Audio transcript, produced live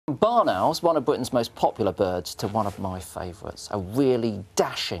Barn owls, one of Britain's most popular birds, to one of my favourites, a really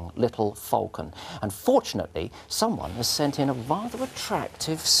dashing little falcon. And fortunately, someone has sent in a rather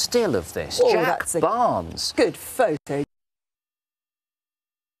attractive still of this. Oh, Jack that's a Barnes. good photo.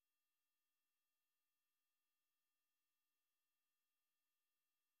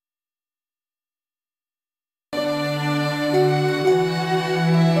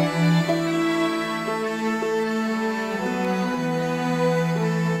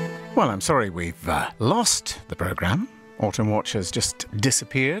 Well, I'm sorry we've lost the programme. Autumnwatch has just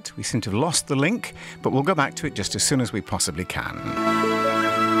disappeared. We seem to have lost the link, but we'll go back to it just as soon as we possibly can.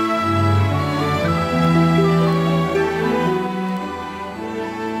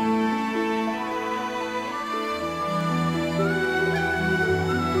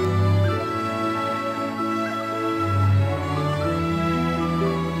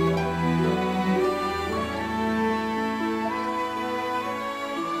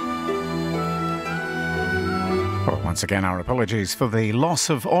 Once again, our apologies for the loss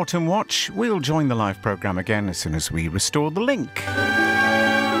of Autumnwatch. We'll join the live programme again as soon as we restore the link.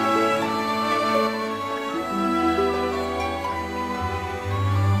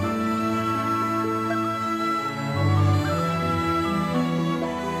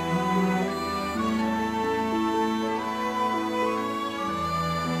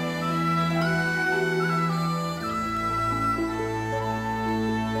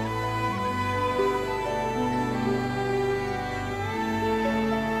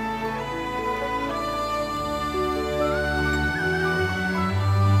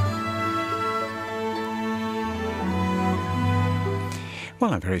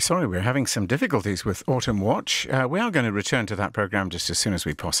 Well, I'm very sorry. We're having some difficulties with Autumnwatch. We are going to return to that programme just as soon as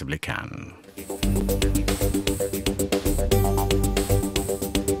we possibly can.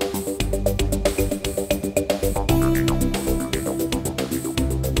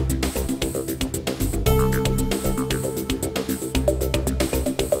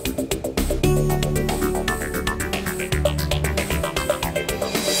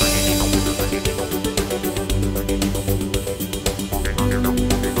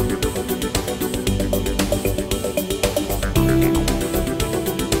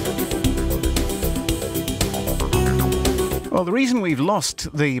 Well, the reason we've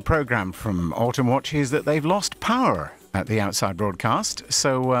lost the programme from Autumnwatch is that they've lost power at the outside broadcast.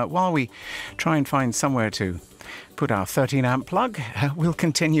 So while we try and find somewhere to put our 13-amp plug, we'll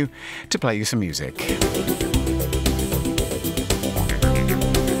continue to play you some music.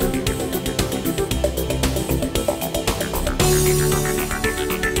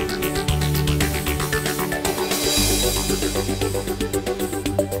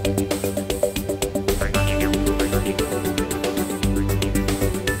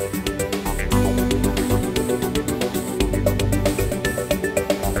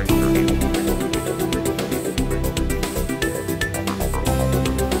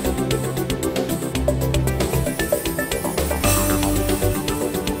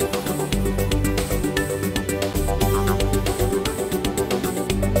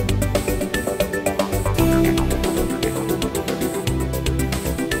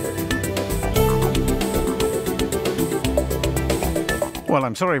 Well,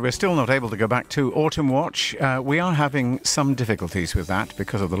 I'm sorry, we're still not able to go back to Autumnwatch. We are having some difficulties with that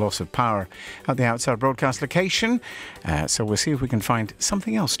because of the loss of power at the outside broadcast location. So we'll see if we can find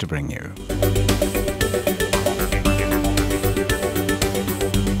something else to bring you.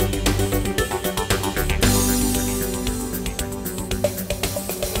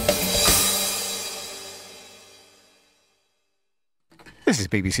 This is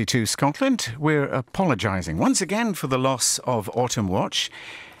BBC Two Scotland. We're apologising once again for the loss of Autumnwatch.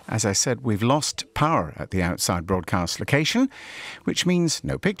 As I said, we've lost power at the outside broadcast location, which means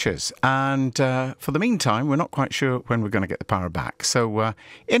no pictures. And for the meantime, we're not quite sure when we're going to get the power back. So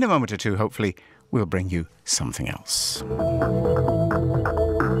in a moment or two, hopefully, we'll bring you something else.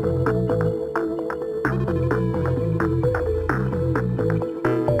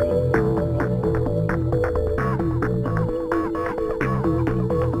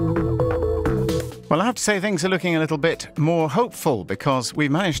 Well, I have to say things are looking a little bit more hopeful because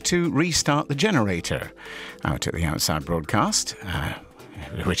we've managed to restart the generator out at the outside broadcast,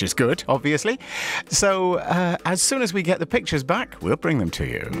 which is good, obviously. So as soon as we get the pictures back, we'll bring them to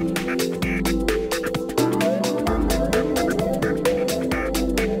you.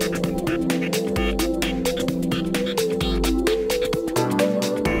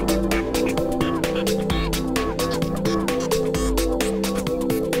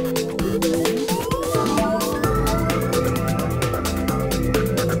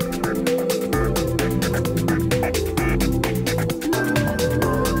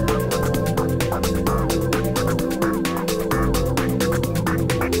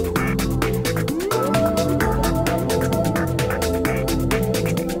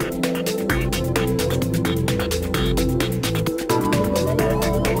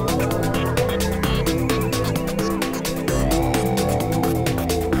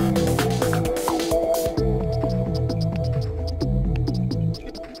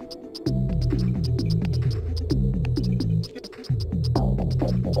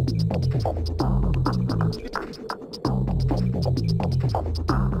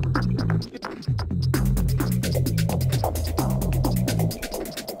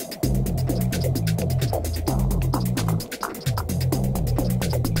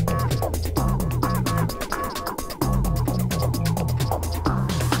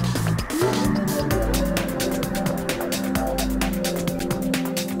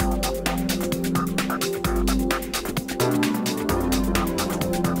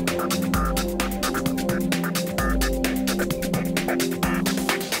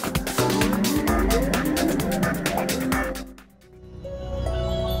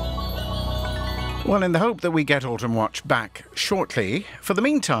 Well, in the hope that we get Autumnwatch back shortly, for the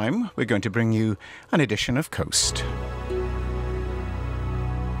meantime, we're going to bring you an edition of Coast.